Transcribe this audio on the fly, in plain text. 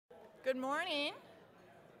Good morning.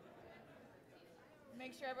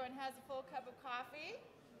 Make sure everyone has a full cup of coffee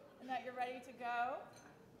and that you're ready to go.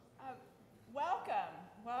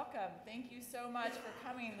 Welcome. Thank you so much for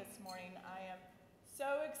coming this morning. I am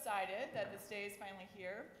so excited that this day is finally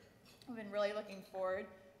here. I've been really looking forward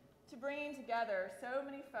to bringing together so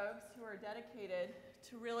many folks who are dedicated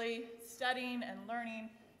to really studying and learning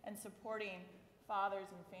and supporting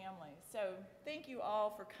fathers and families. So thank you all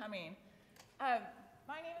for coming.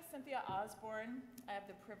 My name is Cynthia Osborne. I have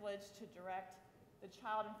the privilege to direct the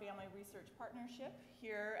Child and Family Research Partnership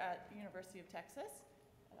here at the University of Texas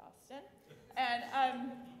at Austin, and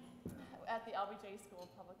at the LBJ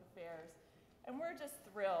School of Public Affairs. And we're just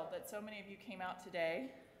thrilled that so many of you came out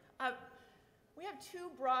today. We have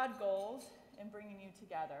two broad goals in bringing you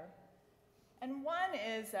together. And one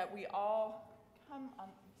is that we all come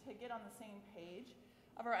to get on the same page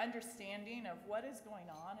of our understanding of what is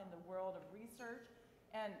going on in the world of research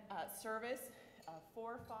and service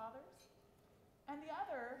for fathers. And the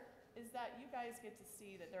other is that you guys get to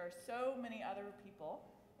see that there are so many other people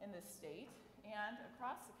in this state and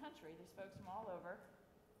across the country, there's folks from all over,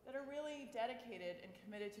 that are really dedicated and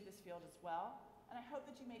committed to this field as well. And I hope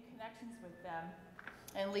that you make connections with them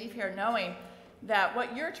and leave here knowing that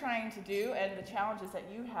what you're trying to do and the challenges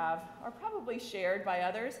that you have are probably shared by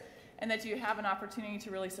others, and that you have an opportunity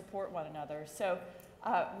to really support one another. So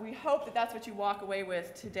we hope that that's what you walk away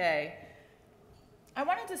with today. I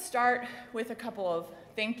wanted to start with a couple of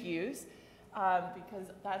thank yous because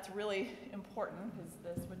that's really important, because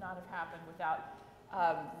this would not have happened without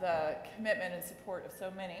the commitment and support of so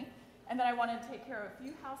many. And then I wanted to take care of a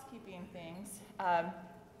few housekeeping things,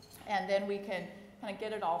 and then we can kind of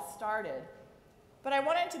get it all started. But I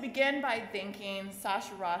wanted to begin by thanking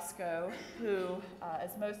Sasha Rasco, who,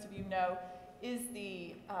 as most of you know, is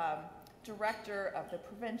the director of the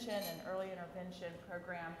Prevention and Early Intervention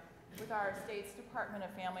Program with our state's Department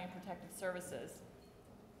of Family and Protective Services.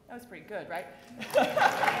 That was pretty good, right? Me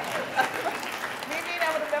being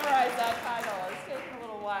able to memorize that title, it's taken a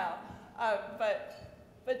little while.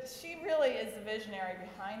 But she really is the visionary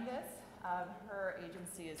behind this. Her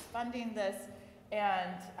agency is funding this,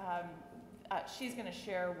 and she's going to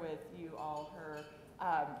share with you all her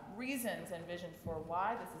reasons and vision for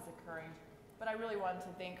why this is occurring. But I really wanted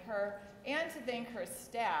to thank her and to thank her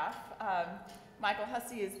staff. Michael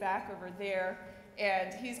Hussey is back over there,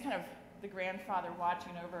 and he's kind of the grandfather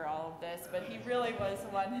watching over all of this, but he really was the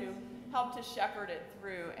one who helped to shepherd it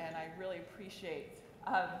through, and I really appreciate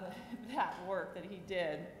that work that he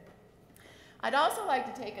did. I'd also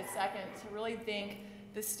like to take a second to really thank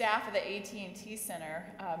the staff of the AT&T Center.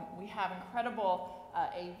 We have incredible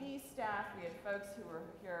AV staff. We had folks who were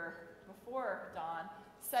here before dawn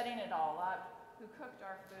setting it all up, who cooked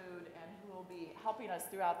our food, and who will be helping us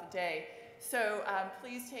throughout the day. So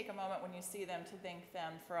please take a moment when you see them to thank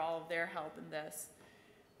them for all of their help in this.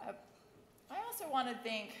 I also want to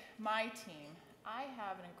thank my team. I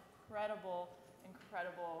have an incredible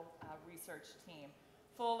research team,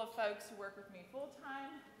 full of folks who work with me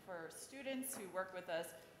full-time, for students who work with us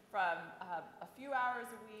from a few hours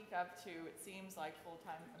a week up to, it seems like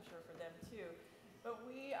full-time, I'm sure for them too. But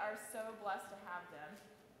we are so blessed to have them.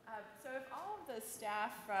 So if all of the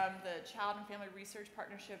staff from the Child and Family Research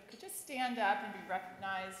Partnership could just stand up and be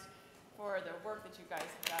recognized for the work that you guys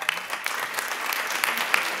have done.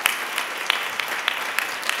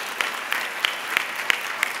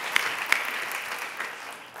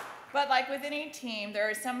 But like with any team, there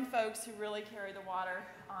are some folks who really carry the water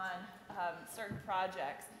on certain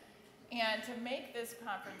projects. And to make this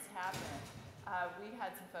conference happen, we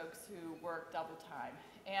had some folks who worked double time.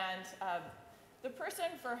 And the person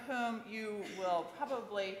for whom you will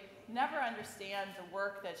probably never understand the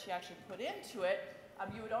work that she actually put into it,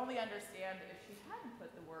 you would only understand if she hadn't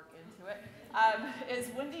put the work into it, is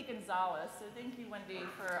Wendy Gonzalez. So thank you, Wendy,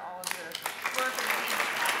 for all of your work in making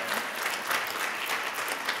this happen.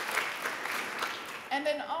 And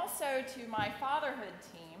then also to my fatherhood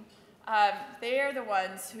team, they are the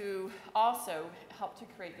ones who also helped to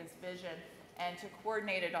create this vision and to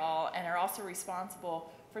coordinate it all, and are also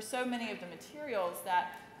responsible for so many of the materials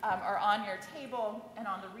that are on your table and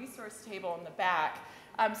on the resource table in the back.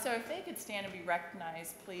 So if they could stand and be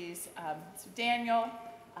recognized, please. So Daniel,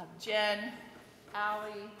 Jen,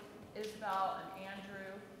 Allie, Isabel, and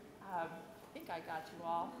Andrew. I think I got you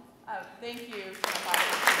all. Thank you.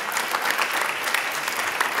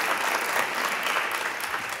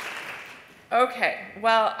 Okay,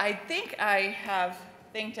 well, I think I have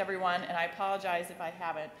thanked everyone, and I apologize if I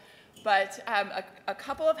haven't. But a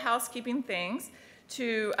couple of housekeeping things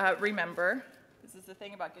to remember. This is the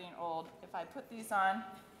thing about getting old. If I put these on,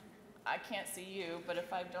 I can't see you, but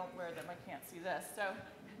if I don't wear them, I can't see this. So,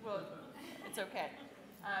 well, it's okay.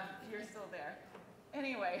 You're still there.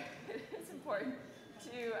 Anyway, it's important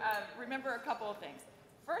to remember a couple of things.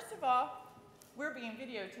 First of all, we're being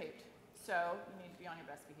videotaped, so you need to be on your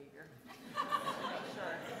best behavior. Make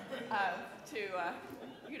sure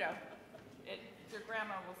your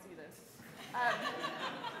grandma will see this.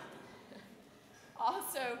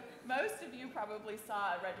 Also, most of you probably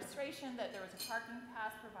saw a registration that there was a parking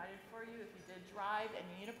pass provided for you. If you did drive and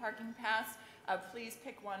you need a parking pass, please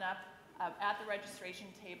pick one up at the registration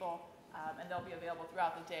table, and they'll be available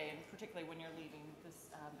throughout the day, and particularly when you're leaving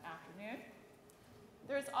this afternoon.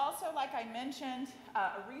 There's also, like I mentioned,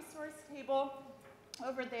 a resource table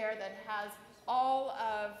over there that has all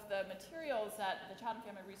of the materials that the Child and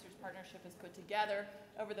Family Research Partnership has put together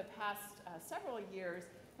over the past several years,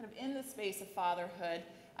 kind of in the space of fatherhood.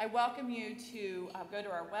 I welcome you to go to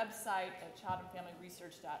our website at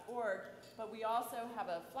childandfamilyresearch.org, but we also have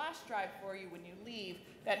a flash drive for you when you leave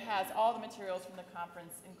that has all the materials from the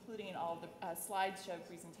conference, including all of the slideshow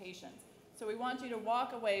presentations. So we want you to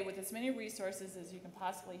walk away with as many resources as you can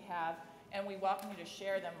possibly have, and we welcome you to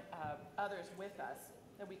share them others with us,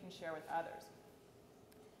 that we can share with others.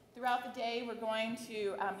 Throughout the day, we're going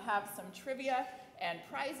to have some trivia and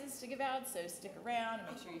prizes to give out, so stick around and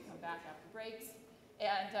make sure you come back after breaks.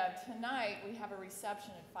 And tonight, we have a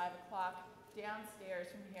reception at 5 o'clock downstairs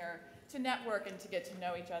from here to network and to get to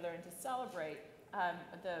know each other and to celebrate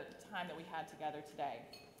the time that we had together today.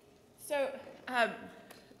 So at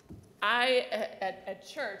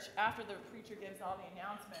church, after the preacher gives all the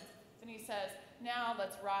announcements, then he says, now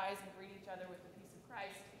let's rise and greet each other with the peace of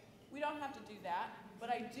Christ. We don't have to do that, but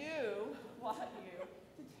I do want you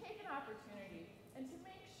to take an opportunity and to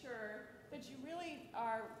make sure that you really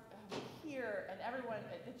are here and everyone,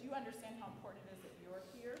 that you understand how important it is that you're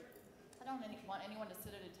here. I don't want anyone to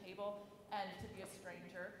sit at a table and to be a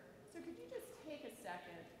stranger. So could you just take a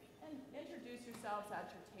second and introduce yourselves at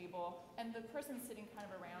your table and the person sitting kind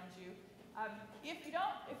of around you. If you're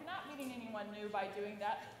not meeting anyone new by doing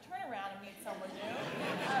that, turn around and meet someone new.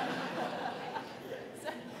 So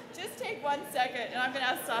just take 1 second, and I'm going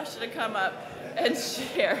to ask Sasha to come up and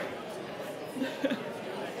share.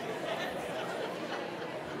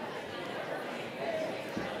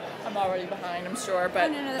 I'm already behind, I'm sure,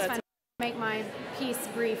 but no, that's fine. Make my piece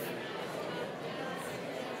brief.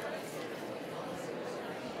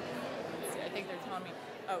 I think they're telling me.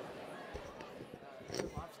 Oh. Your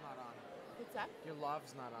lav's not on. What's that? Your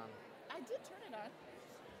lav's not on. I did turn it on.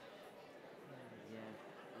 Yeah,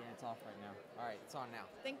 it's off right now. All right, it's on now.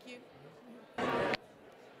 Thank you.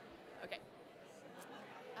 Okay.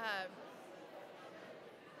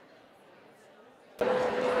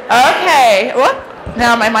 Okay. Whoop.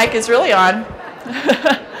 Now my mic is really on.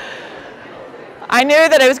 I knew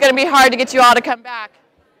that it was going to be hard to get you all to come back.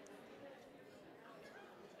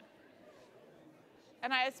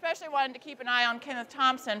 And I especially wanted to keep an eye on Kenneth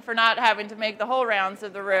Thompson for not having to make the whole rounds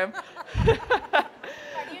of the room.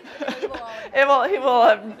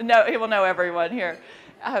 He will know everyone here.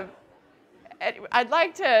 I'd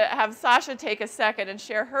like to have Sasha take a second and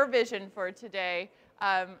share her vision for today.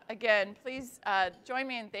 Again, please join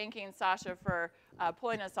me in thanking Sasha for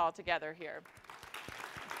pulling us all together here.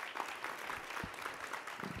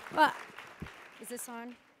 Well, is this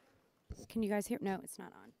on? Can you guys hear? No, it's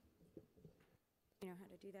not on. You know how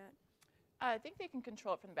to do that? I think they can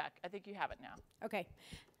control it from the back. I think you have it now. Okay.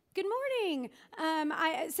 Good morning.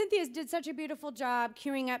 Cynthia did such a beautiful job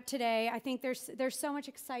queuing up today. I think there's so much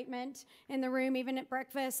excitement in the room, even at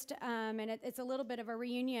breakfast, and it's a little bit of a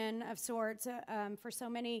reunion of sorts for so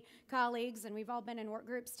many colleagues, and we've all been in work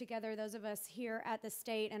groups together, those of us here at the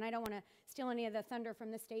state, and I don't want to steal any of the thunder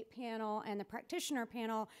from the state panel and the practitioner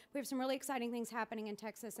panel. We have some really exciting things happening in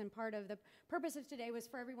Texas, and part of the purpose of today was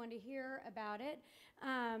for everyone to hear about it.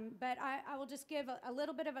 But I will just give a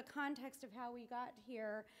little bit of a context of how we got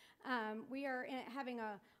here. We are having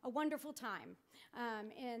a wonderful time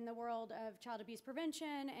in the world of child abuse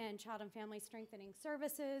prevention and child and family strengthening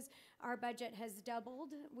services. Our budget has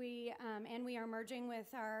doubled. And we are merging with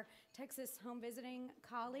our Texas home visiting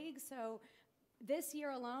colleagues. So this year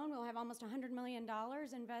alone, we'll have almost $100 million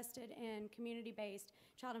invested in community-based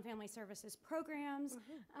child and family services programs,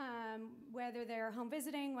 whether they're home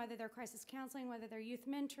visiting, whether they're crisis counseling, whether they're youth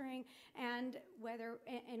mentoring, and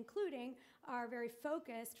including our very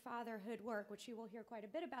focused fatherhood work, which you will hear quite a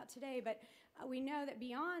bit about today. But we know that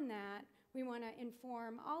beyond that, we want to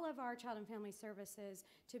inform all of our child and family services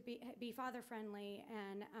to be father-friendly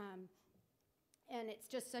And it's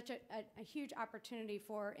just such a huge opportunity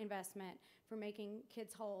for investment, for making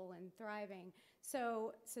kids whole and thriving.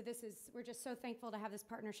 So we're just so thankful to have this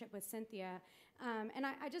partnership with Cynthia. And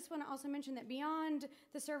I just want to also mention that beyond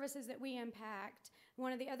the services that we impact,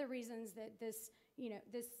 one of the other reasons that this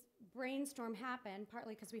brainstorm happened,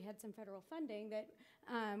 partly because we had some federal funding that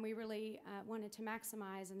we really wanted to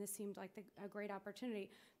maximize, and this seemed like a great opportunity.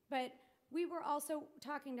 But we were also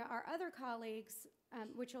talking to our other colleagues,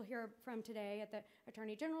 which you'll hear from today at the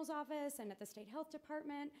Attorney General's office and at the State Health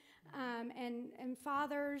Department, and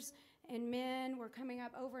fathers and men were coming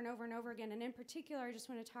up over and over and over again. And in particular, I just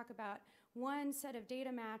want to talk about one set of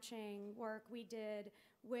data matching work we did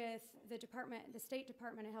with the State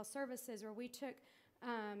Department of Health Services, where we took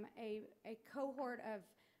a cohort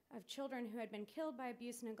of children who had been killed by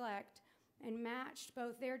abuse and neglect and matched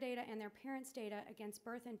both their data and their parents' data against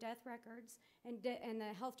birth and death records, and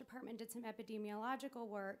the health department did some epidemiological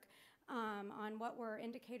work on what were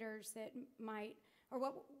indicators that might, or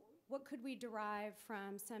what could we derive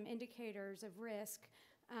from some indicators of risk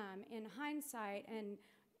in hindsight. And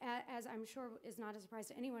as I'm sure is not a surprise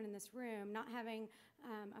to anyone in this room, not having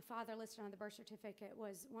a father listed on the birth certificate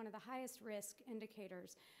was one of the highest risk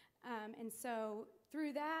indicators. And so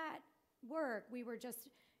through that work, we were just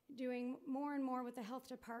doing more and more with the health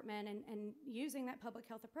department and using that public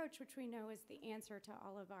health approach, which we know is the answer to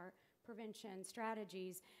all of our prevention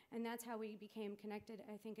strategies. And that's how we became connected,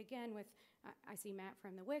 I think, again, with, I see Matt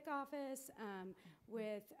from the WIC office,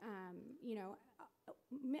 with,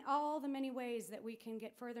 all the many ways that we can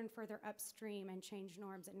get further and further upstream and change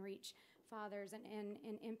norms and reach fathers and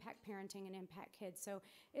impact parenting and impact kids. So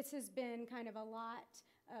it has been kind of a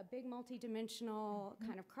big multi-dimensional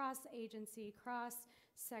kind of cross-agency,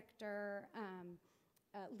 cross-sector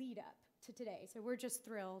lead up to today. So we're just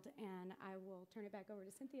thrilled, and I will turn it back over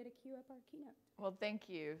to Cynthia to cue up our keynote. Well, thank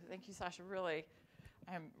you. Thank you, Sasha. Really,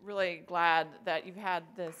 I'm really glad that you've had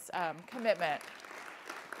this commitment.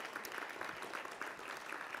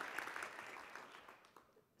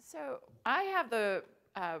 So I have the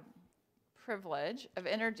privilege of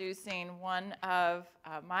introducing one of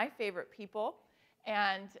my favorite people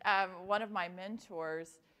and one of my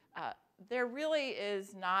mentors. There really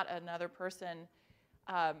is not another person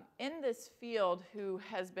in this field who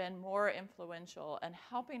has been more influential in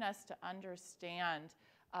helping us to understand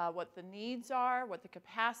what the needs are, what the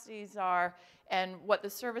capacities are, and what the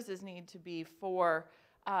services need to be for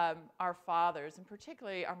our fathers, and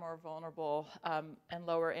particularly our more vulnerable and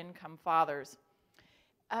lower income fathers.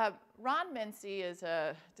 Ron Mincy is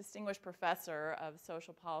a distinguished professor of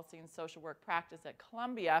social policy and social work practice at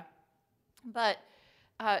Columbia, but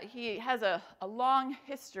he has a long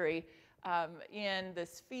history in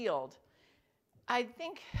this field. I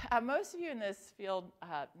think most of you in this field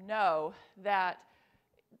know that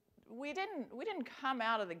we didn't come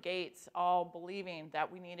out of the gates all believing that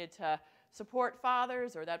we needed to support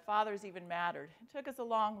fathers or that fathers even mattered. It took us a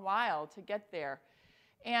long while to get there.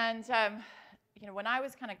 And when I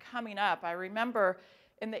was kind of coming up, I remember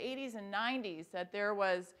in the 80s and 90s that there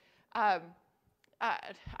was, I'm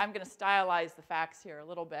going to stylize the facts here a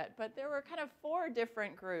little bit, but there were kind of 4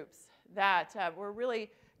 different groups that were really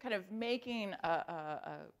kind of making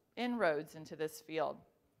inroads into this field.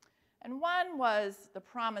 And one was the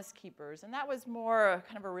Promise Keepers, and that was more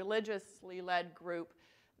kind of a religiously led group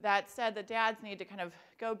that said that dads need to kind of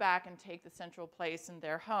go back and take the central place in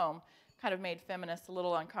their home. Kind of made feminists a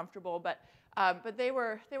little uncomfortable, but they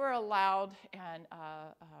were a loud and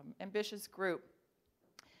ambitious group.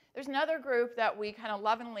 There's another group that we kind of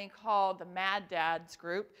lovingly called the Mad Dads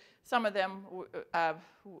group. Some of them,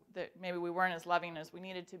 that maybe we weren't as loving as we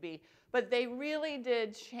needed to be, but they really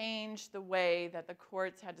did change the way that the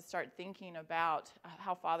courts had to start thinking about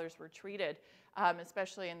how fathers were treated,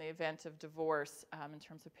 especially in the event of divorce, in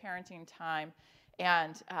terms of parenting time,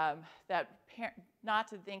 and not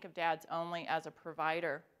to think of dads only as a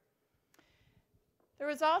provider. There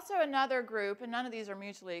was also another group, and none of these are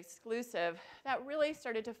mutually exclusive, that really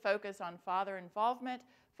started to focus on father involvement,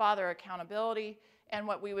 father accountability, and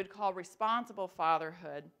what we would call responsible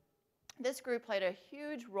fatherhood. This group played a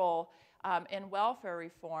huge role in welfare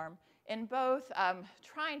reform, in both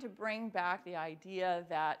trying to bring back the idea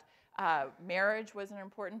that marriage was an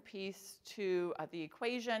important piece to the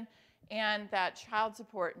equation, and that child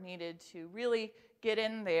support needed to really get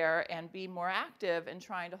in there and be more active in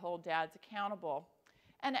trying to hold dads accountable.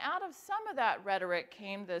 And out of some of that rhetoric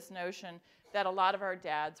came this notion that a lot of our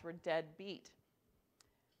dads were deadbeat.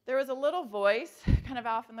 There was a little voice kind of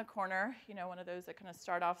off in the corner, one of those that kind of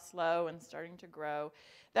start off slow and starting to grow,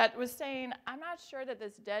 that was saying, I'm not sure that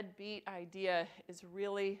this deadbeat idea is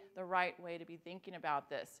really the right way to be thinking about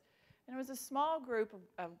this. And it was a small group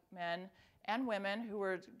of men and women who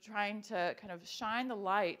were trying to kind of shine the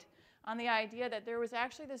light on the idea that there was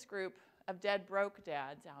actually this group of dead broke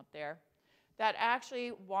dads out there that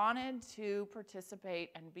actually wanted to participate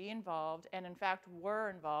and be involved, and in fact were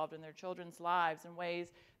involved in their children's lives in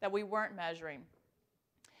ways that we weren't measuring.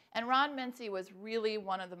 And Ron Mincy was really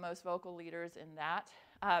one of the most vocal leaders in that.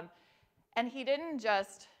 And he didn't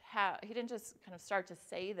just kind of start to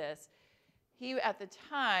say this. He, at the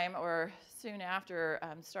time, or soon after,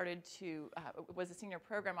 was a senior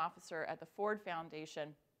program officer at the Ford Foundation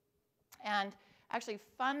and actually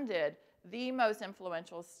funded the most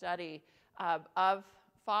influential study of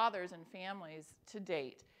fathers and families to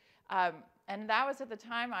date. And that was at the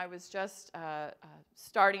time I was just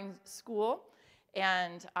starting school,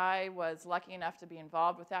 and I was lucky enough to be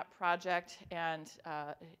involved with that project, and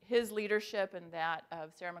his leadership and that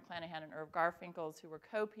of Sarah McClanahan and Irv Garfinkel's, who were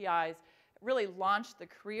co-PIs, really launched the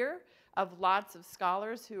career of lots of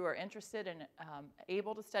scholars who are interested and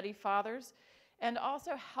able to study fathers, and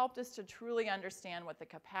also helped us to truly understand what the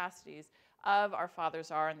capacities of our fathers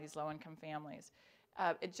are in these low-income families.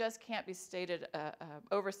 It just can't be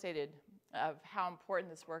overstated of how important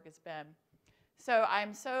this work has been. So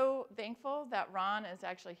I'm so thankful that Ron is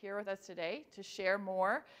actually here with us today to share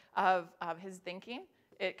more of his thinking.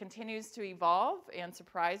 It continues to evolve and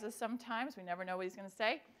surprise us sometimes. We never know what he's going to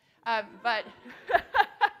say. But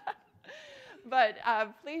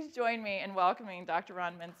please join me in welcoming Dr.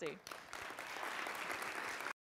 Ron Mincy.